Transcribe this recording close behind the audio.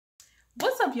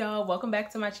What's up, y'all? Welcome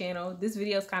back to my channel. This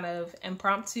video is kind of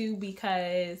impromptu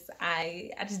because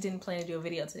I just didn't plan to do a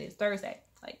video today. It's Thursday.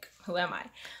 Like, who am I?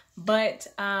 But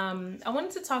I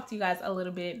wanted to talk to you guys a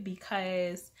little bit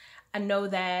because I know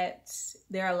that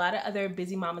there are a lot of other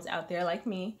busy mamas out there like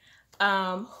me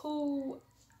who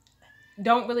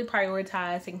don't really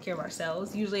prioritize taking care of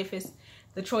ourselves. Usually if it's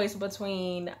the choice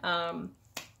between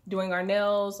doing our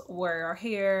nails or our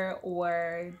hair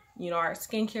or, you know, our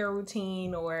skincare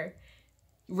routine or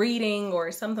reading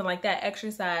or something like that,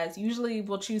 exercise, usually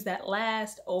we'll choose that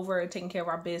last over taking care of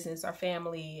our business, our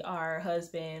family, our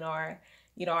husband, or,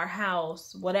 you know, our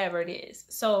house, whatever it is.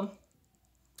 So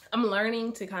I'm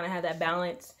learning to kind of have that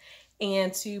balance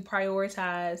and to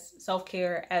prioritize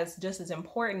self-care as just as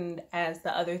important as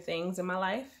the other things in my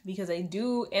life, because they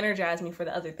do energize me for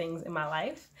the other things in my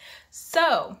life.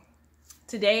 So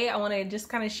today I want to just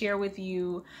kind of share with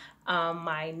you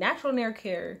my natural nail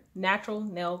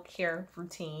care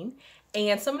routine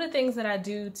and some of the things that I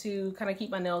do to kind of keep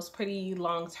my nails pretty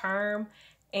long term,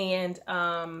 and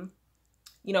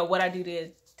you know, what I do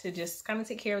to just kind of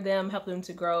take care of them, help them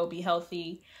to grow, be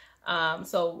healthy.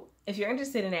 So if you're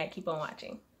interested in that, keep on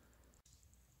watching.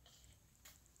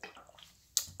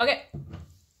 Okay,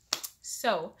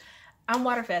 so I'm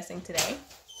water fasting today,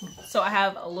 so I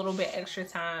have a little bit extra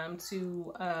time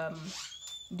to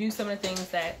do some of the things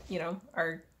that, you know,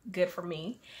 are good for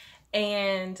me,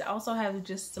 and I also have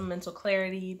just some mental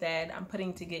clarity that I'm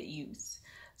putting to good use.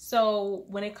 So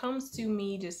when it comes to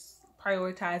me just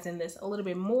prioritizing this a little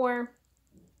bit more,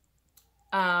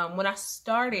 when I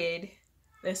started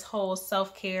this whole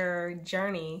self-care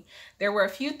journey, there were a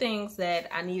few things that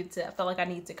I felt like I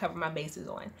needed to cover my bases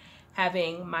on.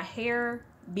 Having my hair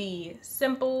be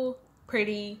simple,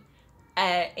 pretty,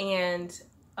 and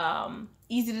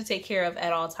easy to take care of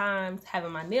at all times.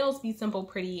 Having my nails be simple,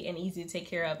 pretty, and easy to take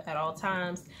care of at all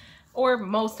times, or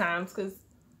most times, because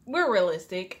we're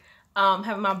realistic.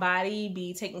 Having my body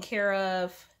be taken care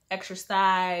of,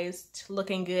 exercised,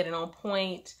 looking good and on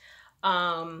point.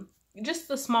 Just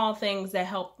the small things that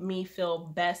help me feel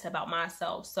best about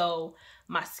myself. So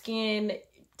my skin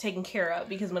taken care of,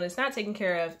 because when it's not taken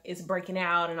care of, it's breaking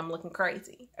out and I'm looking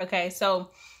crazy. Okay,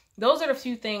 so those are the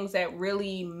few things that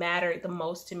really mattered the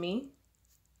most to me.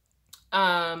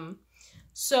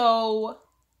 So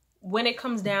when it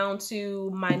comes down to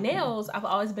my nails, I've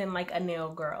always been like a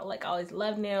nail girl. Like, I always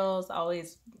loved nails,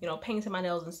 always, you know, painted my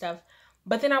nails and stuff.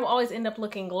 But then I would always end up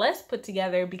looking less put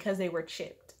together because they were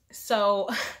chipped. So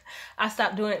I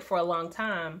stopped doing it for a long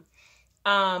time.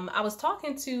 I was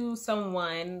talking to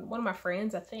someone, one of my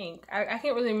friends, I think. I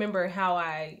can't really remember how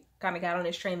I kind of got on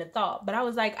this train of thought, but I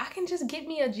was like, I can just get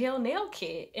me a gel nail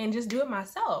kit and just do it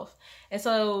myself. And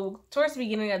so towards the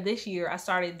beginning of this year, I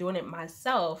started doing it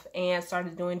myself and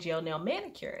started doing gel nail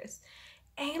manicures.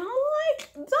 And I'm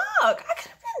like, dog, I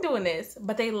could have been doing this,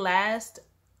 but they last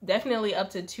definitely up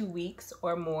to 2 weeks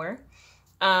or more.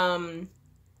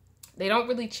 They don't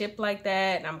really chip like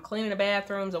that. I'm cleaning the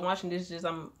bathrooms, I'm washing dishes,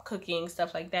 I'm cooking,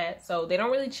 stuff like that. So they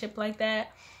don't really chip like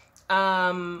that.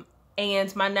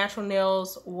 And my natural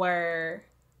nails were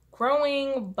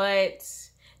growing, but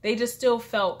they just still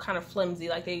felt kind of flimsy.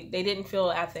 Like they didn't feel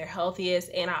at their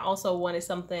healthiest. And I also wanted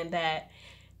something that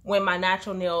when my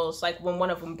natural nails, like when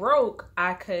one of them broke,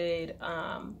 I could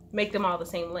make them all the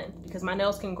same length, because my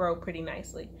nails can grow pretty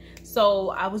nicely. So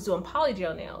I was doing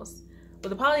polygel nails.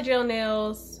 With the polygel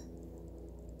nails,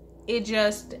 it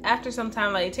just, after some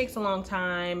time, like, it takes a long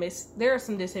time. There are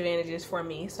some disadvantages for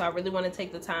me. So I really want to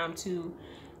take the time to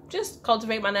just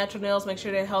cultivate my natural nails, make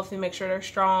sure they're healthy, make sure they're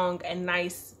strong and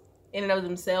nice in and of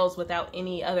themselves without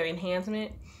any other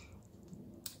enhancement.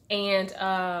 And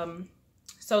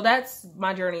so that's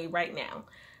my journey right now.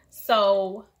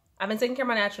 So I've been taking care of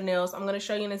my natural nails. I'm going to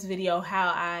show you in this video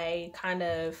how I'm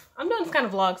doing this kind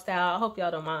of vlog style. I hope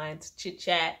y'all don't mind, chit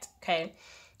chat, okay?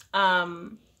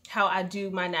 How I do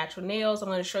my natural nails. I'm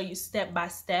going to show you step by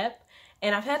step.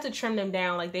 And I've had to trim them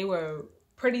down. Like, they were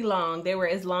pretty long. They were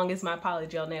as long as my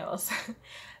polygel nails.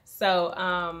 So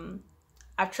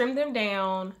I've trimmed them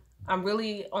down. I'm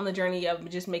really on the journey of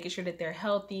just making sure that they're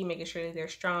healthy, making sure that they're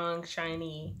strong,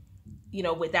 shiny, you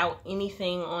know, without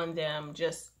anything on them,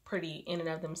 just pretty in and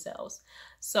of themselves.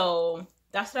 So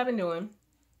that's what I've been doing.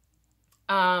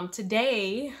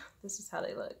 Today, this is how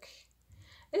they look.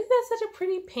 Isn't that such a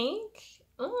pretty pink?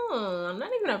 Oh, I'm not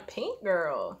even a pink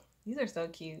girl. These are so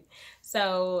cute.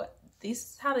 So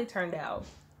this is how they turned out.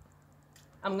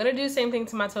 I'm gonna do the same thing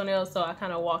to my toenails, so I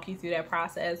kind of walk you through that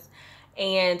process.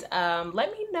 And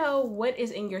let me know, what is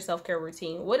in your self-care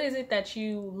routine? What is it that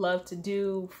you love to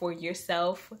do for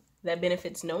yourself that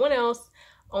benefits no one else,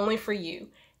 only for you?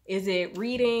 Is it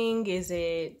reading? Is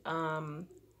it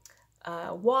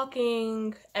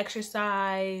walking,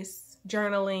 exercise,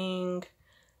 journaling?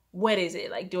 What is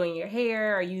it? Like doing your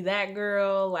hair? Are you that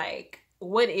girl? Like,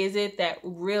 what is it that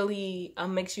really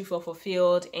makes you feel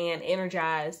fulfilled and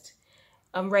energized?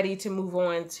 I'm ready to move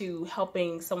on to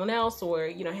helping someone else, or,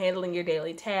 you know, handling your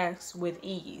daily tasks with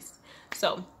ease.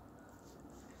 So,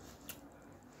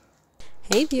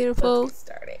 hey beautiful, let's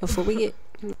get started.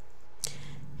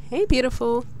 Hey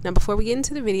beautiful, now before we get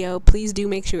into the video, please do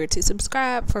make sure to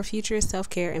subscribe for future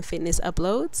self-care and fitness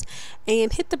uploads,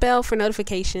 and hit the bell for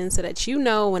notifications so that you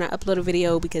know when I upload a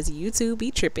video, because YouTube be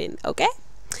tripping. Okay,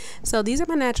 so these are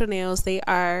my natural nails. They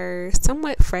are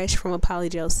somewhat fresh from a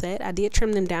polygel set. I did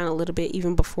trim them down a little bit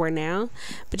even before now,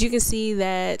 but you can see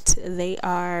that they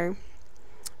are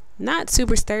not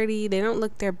super sturdy. They don't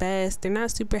look their best. They're not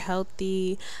super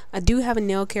healthy. I do have a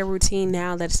nail care routine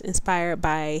now that's inspired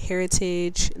by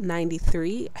Heritage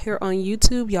 93 here on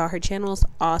YouTube. Y'all, her channel is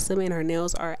awesome and her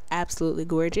nails are absolutely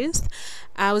gorgeous.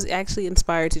 I was actually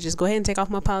inspired to just go ahead and take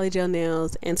off my polygel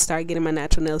nails and start getting my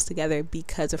natural nails together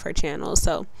because of her channel.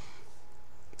 So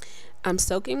I'm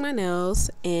soaking my nails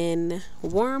in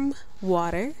warm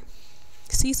water,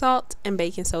 sea salt, and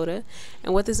baking soda,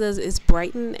 and what this does is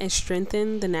brighten and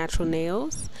strengthen the natural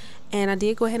nails. And I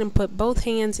did go ahead and put both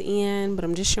hands in, but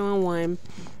I'm just showing one,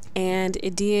 and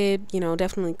it did, you know,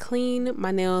 definitely clean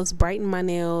my nails, brighten my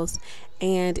nails,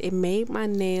 and it made my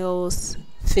nails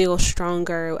feel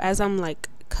stronger. As I'm like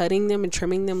cutting them and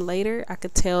trimming them later, I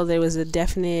could tell there was a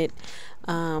definite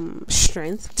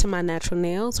strength to my natural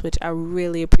nails, which I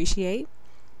really appreciate.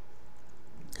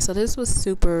 So this was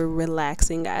super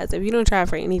relaxing, guys. If you don't try it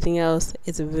for anything else,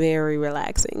 it's very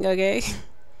relaxing, okay?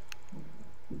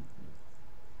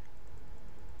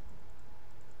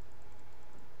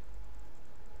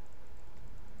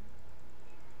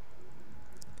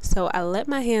 So I let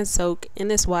my hands soak in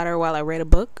this water while I read a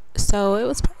book. So it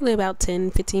was probably about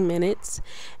 10-15 minutes.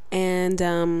 And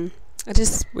I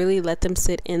just really let them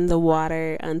sit in the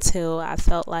water until I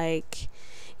felt like,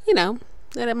 you know,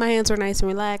 that my hands were nice and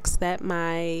relaxed, that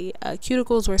my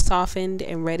cuticles were softened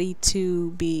and ready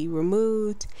to be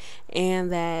removed, and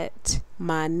that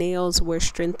my nails were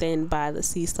strengthened by the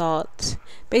sea salt.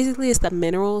 Basically, it's the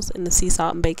minerals in the sea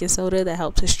salt and baking soda that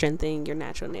help to strengthen your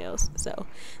natural nails. So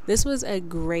this was a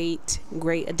great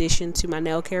addition to my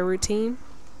nail care routine.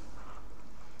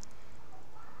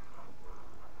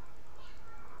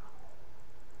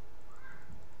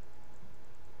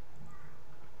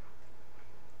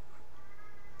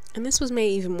 And this was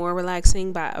made even more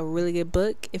relaxing by a really good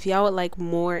book. If y'all would like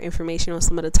more information on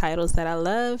some of the titles that I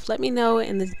love, let me know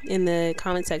in the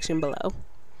comment section below.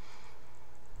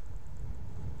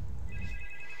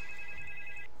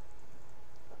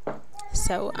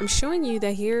 So I'm showing you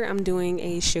that here I'm doing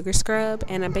a sugar scrub,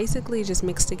 and I basically just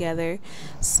mixed together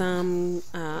some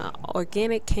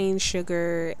organic cane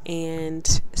sugar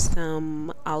and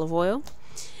some olive oil.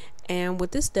 And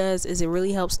what this does is it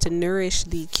really helps to nourish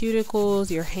the cuticles,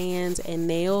 your hands and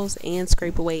nails, and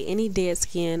scrape away any dead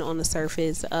skin on the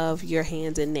surface of your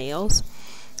hands and nails.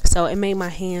 So it made my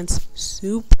hands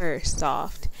super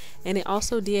soft, and it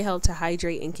also did help to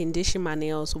hydrate and condition my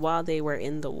nails while they were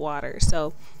in the water.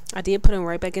 So I did put them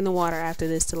right back in the water after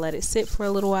this to let it sit for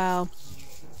a little while.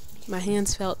 My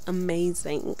hands felt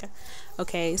amazing.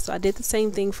 Okay, so I did the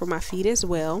same thing for my feet as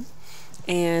well,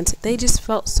 and they just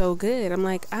felt so good. I'm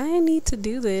like, I need to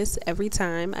do this every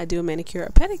time I do a manicure or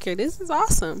pedicure. This is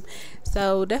awesome.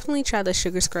 So definitely try the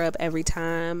sugar scrub every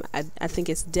time. I think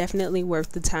it's definitely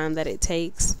worth the time that it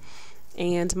takes,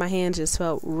 and my hand just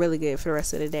felt really good for the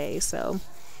rest of the day. So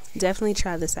definitely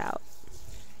try this out.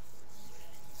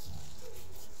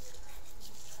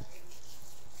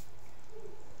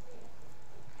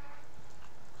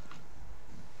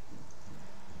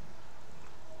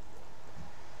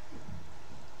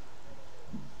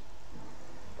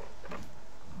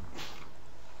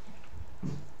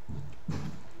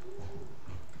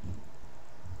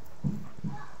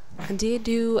 I did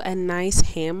do a nice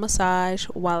hand massage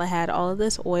while I had all of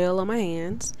this oil on my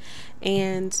hands,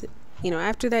 and you know,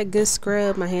 after that good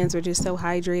scrub, my hands were just so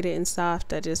hydrated and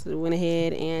soft. I just went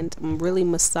ahead and really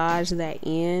massaged that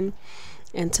in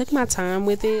and took my time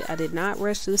with it. I did not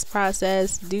rush this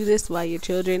process. Do this while your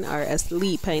children are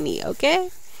asleep, honey, okay?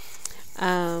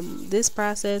 This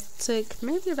process took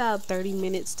maybe about 30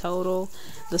 minutes total,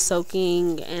 the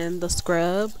soaking and the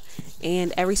scrub,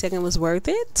 and every second was worth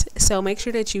it. So make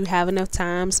sure that you have enough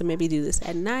time. So maybe do this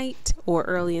at night or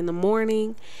early in the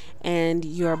morning, and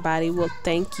your body will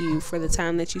thank you for the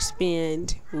time that you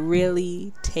spend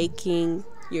really taking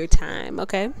your time,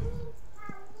 okay?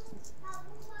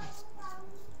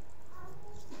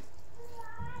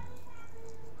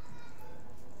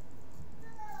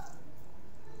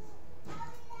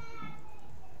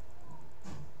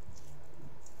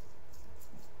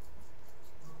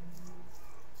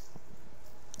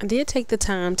 I did take the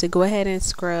time to go ahead and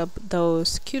scrub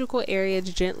those cuticle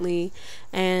areas gently,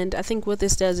 and I think what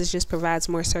this does is just provides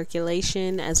more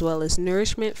circulation as well as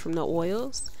nourishment from the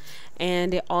oils,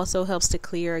 and it also helps to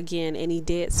clear again any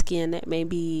dead skin that may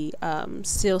be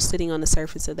still sitting on the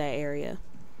surface of that area.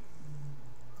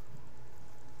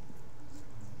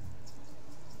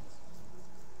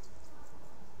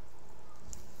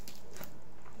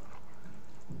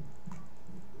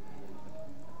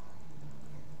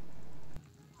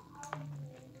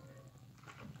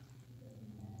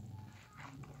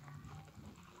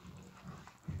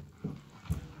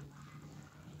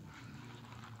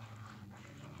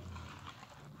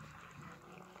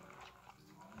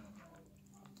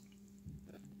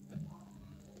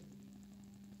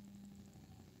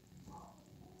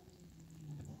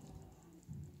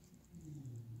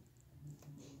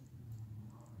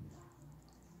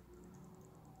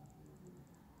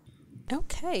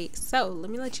 Okay, so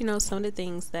let me let you know some of the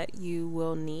things that you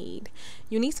will need.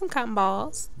 You need some cotton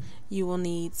balls. You will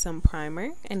need some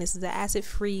primer, and this is the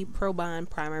acid-free Pro Bond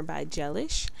primer by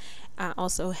Gelish. I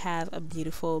also have a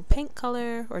beautiful paint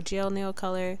color or gel nail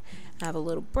color. I have a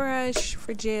little brush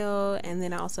for gel, and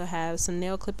then I also have some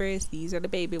nail clippers. These are the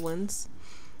baby ones.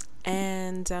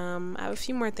 And I have a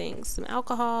few more things. Some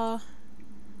alcohol.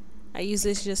 I use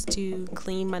this just to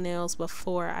clean my nails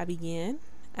before I begin.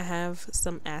 I have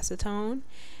some acetone,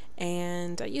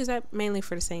 and I use that mainly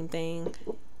for the same thing.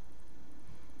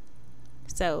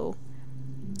 So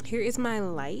here is my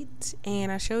light, and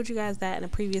I showed you guys that in a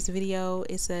previous video.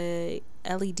 It's a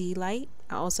LED light.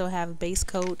 I also have base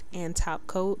coat and top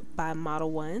coat by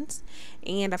Model Ones,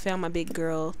 and I found my big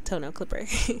girl toenail clipper.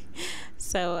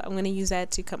 So I'm going to use that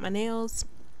to cut my nails.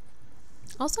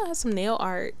 Also have some nail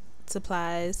art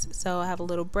supplies. So I have a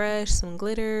little brush, some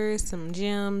glitter, some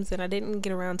gems, and I didn't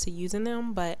get around to using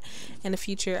them, but in the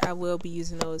future I will be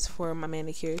using those for my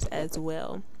manicures as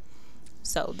well.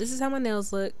 So this is how my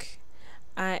nails look.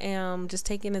 I am just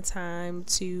taking the time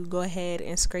to go ahead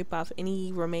and scrape off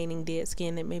any remaining dead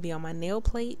skin that may be on my nail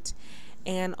plate,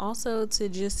 and also to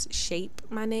just shape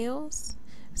my nails.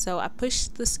 So I push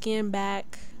the skin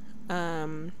back,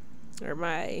 or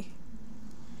my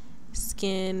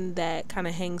skin that kind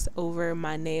of hangs over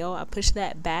my nail, I push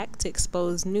that back to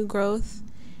expose new growth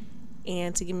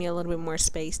and to give me a little bit more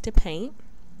space to paint.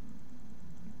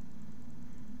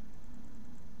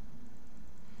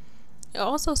 It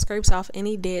also scrapes off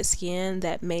any dead skin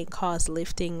that may cause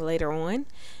lifting later on,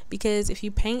 because if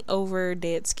you paint over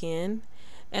dead skin,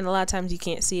 and a lot of times you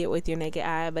can't see it with your naked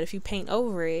eye, but if you paint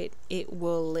over it, it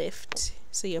will lift.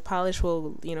 So your polish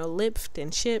will, lift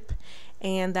and chip,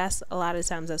 and that's a lot of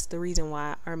times that's the reason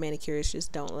why our manicures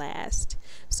just don't last.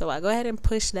 So I go ahead and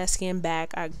push that skin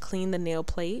back. I clean the nail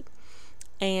plate,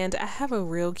 and I have a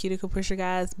real cuticle pusher,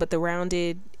 guys, but the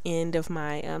rounded end of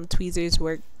my tweezers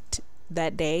worked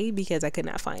that day because I could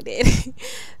not find it.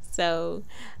 So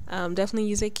definitely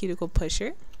use a cuticle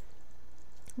pusher.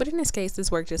 But in this case,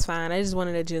 this worked just fine. I just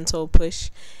wanted a gentle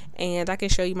push, and I can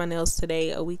show you my nails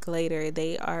today a week later.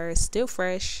 They are still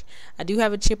fresh. I do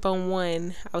have a chip on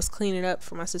one. I was cleaning up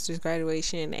for my sister's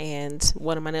graduation, and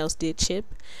one of my nails did chip.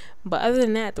 But other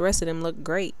than that, the rest of them look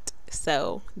great.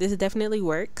 So this definitely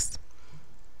works.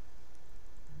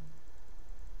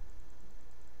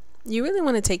 You really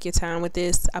want to take your time with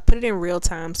this. I put it in real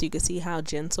time so you can see how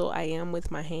gentle I am with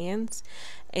my hands.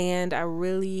 And I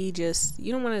really just,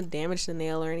 you don't want to damage the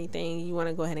nail or anything. You want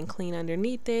to go ahead and clean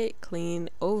underneath it,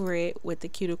 clean over it with the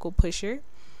cuticle pusher.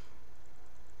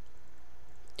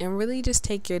 And really just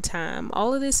take your time.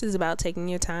 All of this is about taking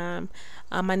your time.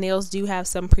 My nails do have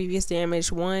some previous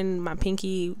damage. One, my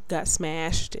pinky got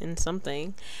smashed in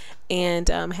something and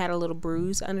had a little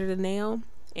bruise under the nail,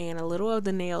 and a little of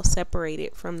the nail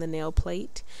separated from the nail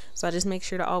plate. So I just make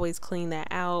sure to always clean that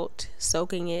out.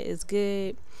 Soaking it is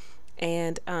good.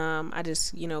 And I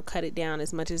just, cut it down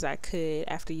as much as I could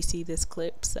after you see this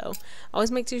clip. So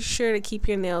always make sure to keep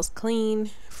your nails clean,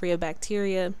 free of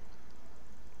bacteria.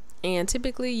 And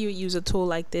typically you use a tool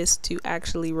like this to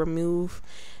actually remove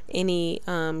any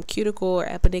cuticle or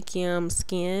epidicium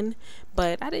skin.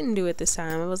 But I didn't do it this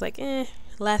time. I was like,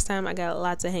 last time I got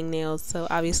lots of hangnails, so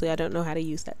obviously I don't know how to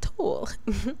use that tool.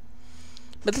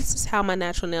 But this is how my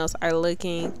natural nails are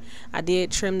looking. I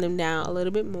did trim them down a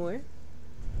little bit more.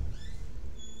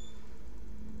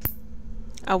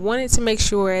 I wanted to make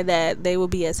sure that they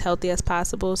would be as healthy as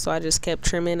possible, so I just kept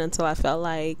trimming until I felt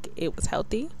like it was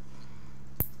healthy.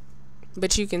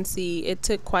 But you can see it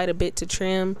took quite a bit to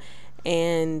trim,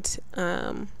 and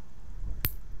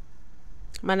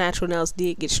my natural nails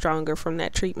did get stronger from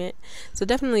that treatment. So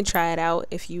definitely try it out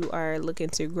if you are looking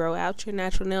to grow out your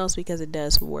natural nails, because it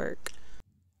does work.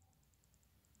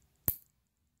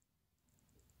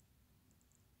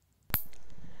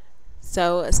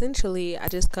 So essentially I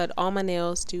just cut all my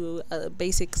nails to a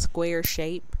basic square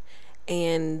shape,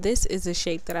 and this is a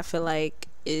shape that I feel like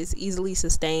is easily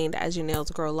sustained as your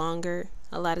nails grow longer.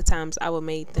 A lot of times I would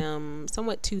make them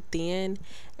somewhat too thin,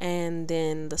 and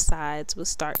then the sides would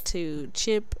start to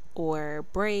chip or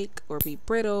break or be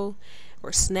brittle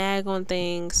or snag on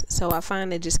things. So I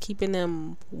find that just keeping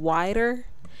them wider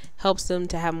helps them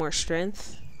to have more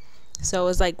strength. So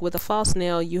it's like with a false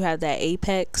nail, you have that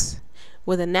apex.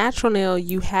 With a natural nail,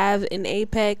 you have an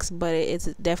apex, but it's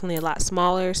definitely a lot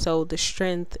smaller. So the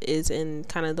strength is in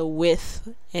kind of the width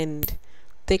and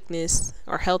thickness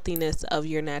or healthiness of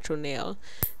your natural nail.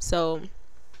 So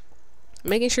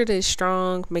making sure that it's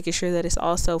strong, making sure that it's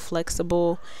also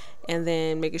flexible, and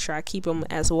then making sure I keep them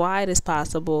as wide as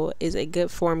possible is a good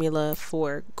formula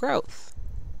for growth.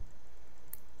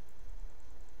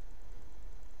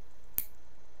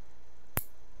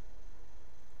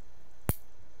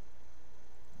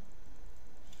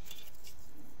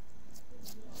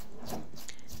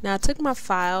 Now I took my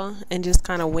file and just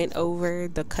kind of went over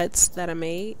the cuts that I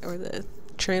made, or the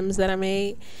trims that I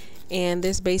made, and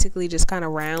this basically just kind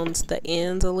of rounds the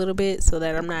ends a little bit so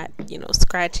that I'm not,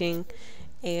 scratching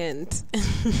and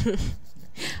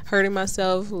hurting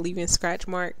myself, leaving scratch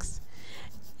marks.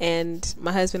 And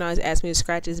my husband always asks me to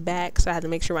scratch his back, so I had to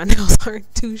make sure my nails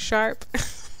aren't too sharp.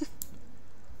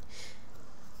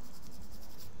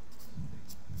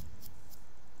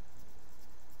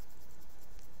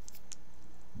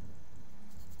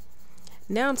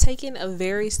 Now I'm taking a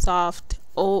very soft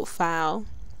old file,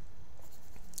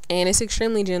 and it's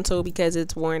extremely gentle because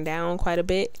it's worn down quite a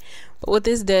bit. But what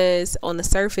this does on the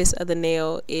surface of the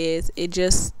nail is it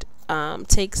just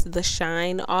takes the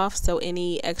shine off. So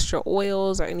any extra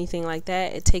oils or anything like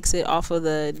that, it takes it off of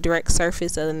the direct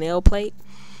surface of the nail plate.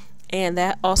 And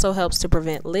that also helps to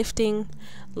prevent lifting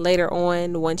later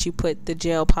on once you put the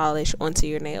gel polish onto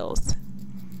your nails.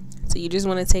 So you just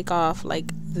want to take off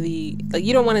you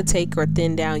don't want to take or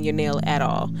thin down your nail at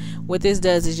all. What this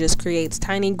does is just creates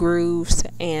tiny grooves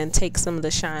and takes some of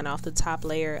the shine off the top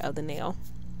layer of the nail.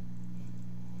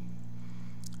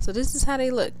 So this is how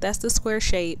they look. That's the square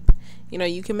shape.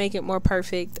 You can make it more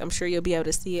perfect. I'm sure you'll be able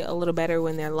to see it a little better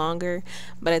when they're longer.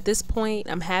 But at this point,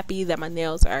 I'm happy that my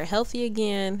nails are healthy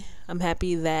again. I'm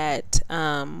happy that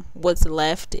what's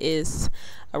left is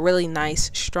a really nice,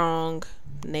 strong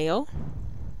nail.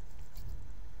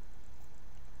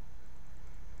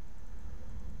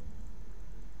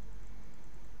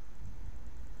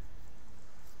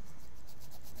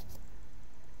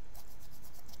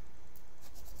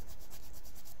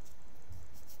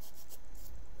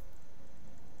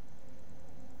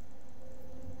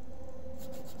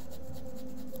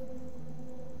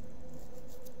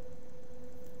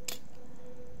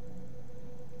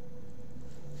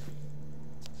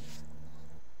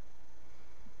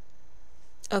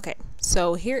 Okay,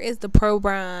 so here is the Pro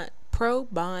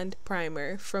Bond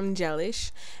primer from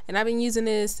Gelish, and I've been using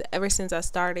this ever since I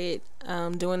started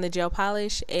doing the gel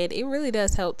polish, and it really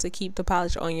does help to keep the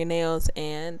polish on your nails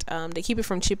and to keep it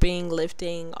from chipping,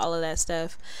 lifting, all of that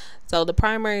stuff. So the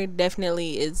primer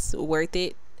definitely is worth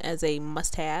it as a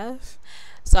must-have.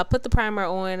 So I put the primer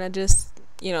on. I just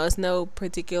it's no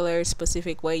particular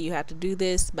specific way you have to do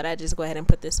this, but I just go ahead and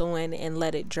put this on and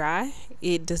let it dry.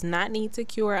 It does not need to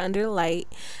cure under light,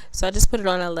 so I just put it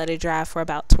on and let it dry for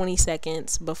about 20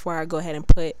 seconds before I go ahead and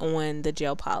put on the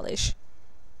gel polish.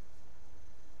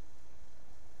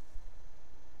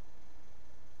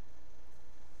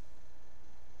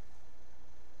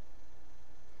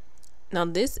 Now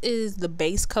this is the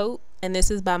base coat, and this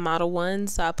is by Model 1,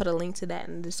 so I'll put a link to that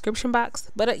in the description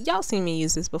box. But y'all seen me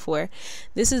use this before.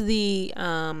 This is the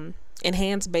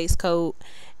enhanced base coat,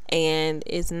 and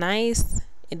it's nice.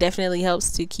 It definitely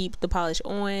helps to keep the polish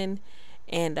on,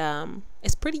 and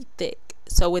it's pretty thick.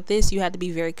 So with this, you have to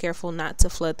be very careful not to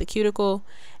flood the cuticle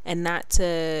and not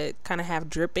to kind of have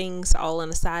drippings all on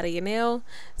the side of your nail.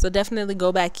 So definitely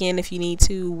go back in if you need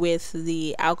to with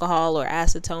the alcohol or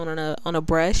acetone on a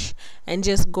brush, and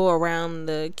just go around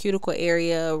the cuticle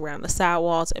area, around the side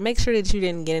walls, and make sure that you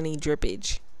didn't get any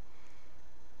drippage.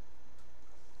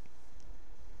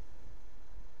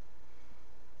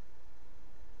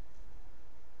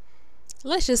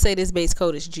 Let's just say this base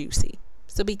coat is juicy,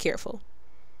 so be careful.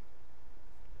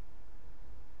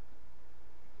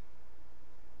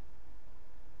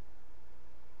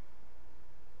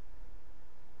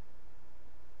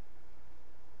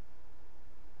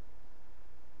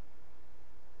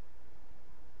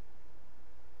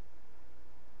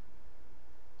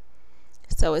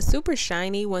 So it's super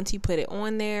shiny once you put it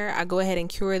on there. I go ahead and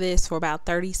cure this for about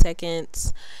 30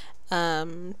 seconds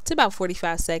to about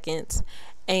 45 seconds,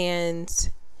 and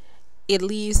it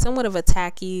leaves somewhat of a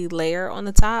tacky layer on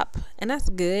the top, and that's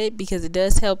good because it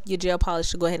does help your gel polish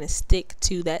to go ahead and stick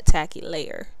to that tacky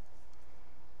layer.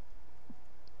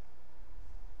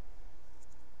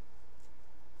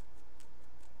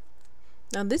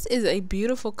 Now this is a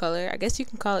beautiful color. I guess you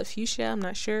can call it fuchsia, I'm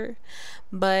not sure,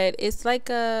 but it's like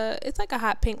a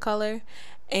hot pink color,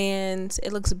 and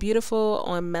it looks beautiful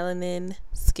on melanin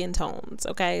skin tones.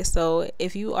 Okay, so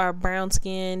if you are brown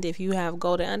skinned, if you have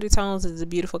golden undertones, it's a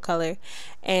beautiful color.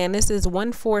 And this is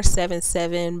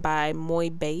 1477 by Moy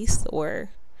Base, or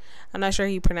I'm not sure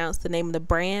how you pronounce the name of the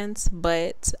brands,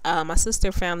 but my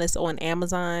sister found this on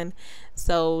Amazon.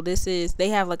 So they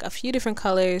have like a few different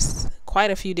colors,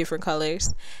 quite a few different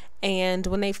colors. And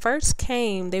when they first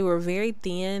came, they were very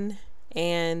thin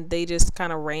and they just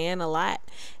kind of ran a lot.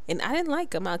 And I didn't like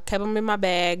them. I kept them in my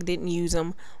bag, didn't use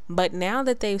them. But now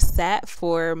that they've sat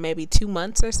for maybe 2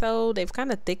 months or so, they've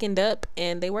kind of thickened up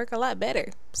and they work a lot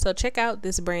better. So check out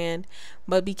this brand,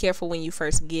 but be careful when you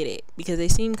first get it because they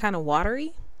seem kind of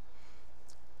watery.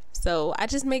 So I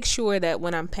just make sure that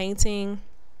when I'm painting,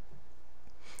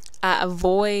 I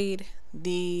avoid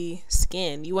the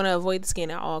skin. You want to avoid the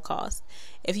skin at all costs.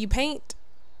 If you paint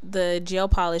the gel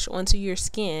polish onto your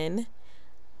skin,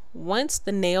 once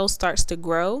the nail starts to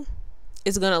grow,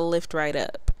 it's going to lift right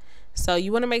up. So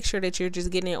you want to make sure that you're just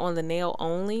getting it on the nail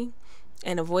only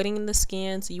and avoiding the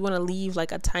skin. So you want to leave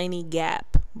like a tiny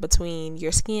gap between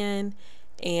your skin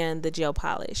and the gel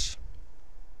polish.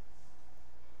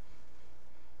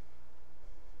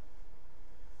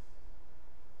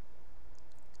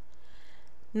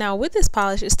 Now with this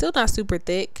polish, it's still not super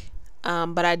thick,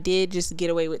 but I did just get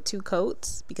away with 2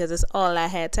 coats because that's all I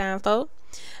had time for.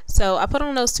 So I put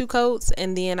on those 2 coats,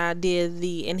 and then I did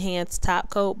the enhanced top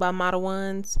coat by Model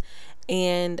Ones,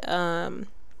 and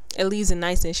it leaves it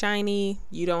nice and shiny.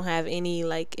 You don't have any,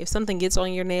 like, if something gets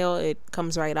on your nail, it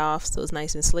comes right off, so it's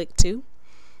nice and slick too.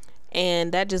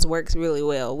 And that just works really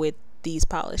well with these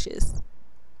polishes.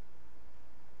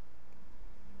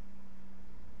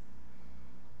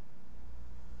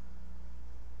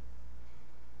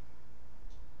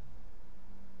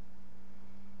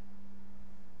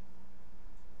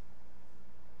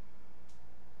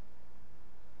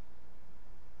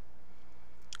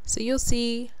 So you'll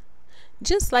see,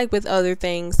 just like with other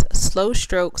things, slow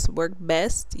strokes work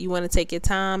best. You want to take your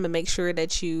time and make sure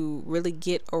that you really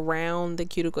get around the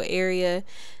cuticle area.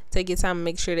 Take your time and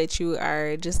make sure that you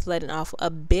are just letting off a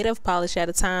bit of polish at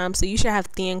a time. So you should have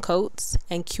thin coats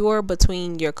and cure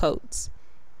between your coats.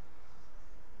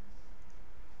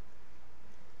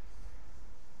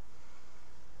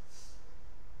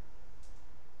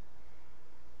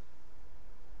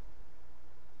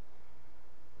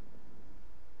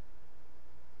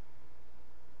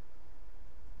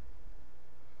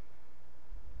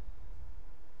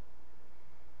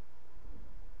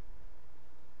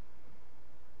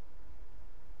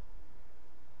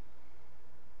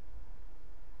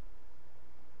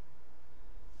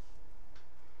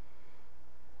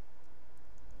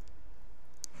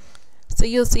 So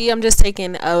you'll see I'm just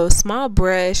taking a small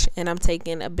brush and I'm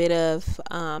taking a bit of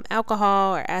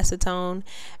alcohol or acetone,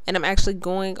 and I'm actually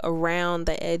going around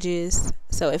the edges.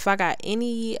 So if I got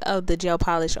any of the gel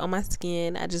polish on my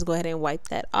skin, I just go ahead and wipe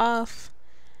that off.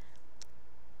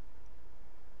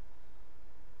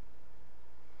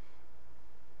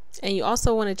 And you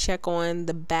also want to check on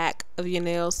the back of your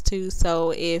nails too.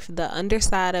 So if the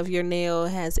underside of your nail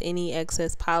has any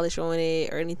excess polish on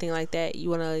it or anything like that, you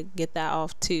want to get that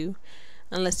off too,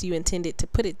 unless you intended to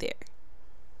put it there.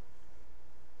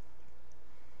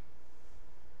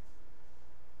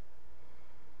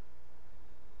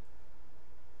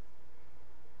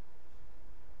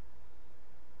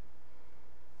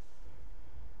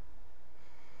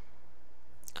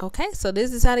 Okay, so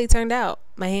this is how they turned out.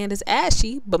 My hand is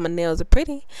ashy, but my nails are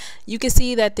pretty. You can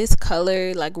see that this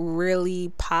color like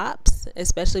really pops,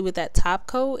 especially with that top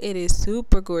coat. It is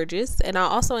super gorgeous. And I'll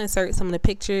also insert some of the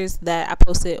pictures that I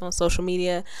posted on social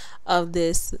media of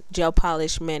this gel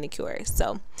polish manicure.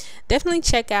 So definitely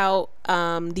check out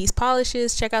these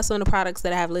polishes. Check out some of the products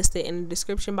that I have listed in the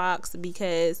description box,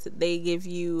 because they give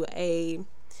you a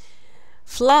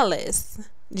flawless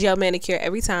gel manicure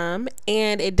every time,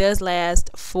 and it does last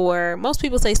for, most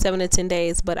people say 7 to 10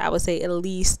 days, but I would say at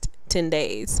least 10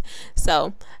 days.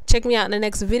 So check me out in the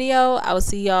next video. I will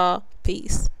see y'all.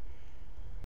 Peace.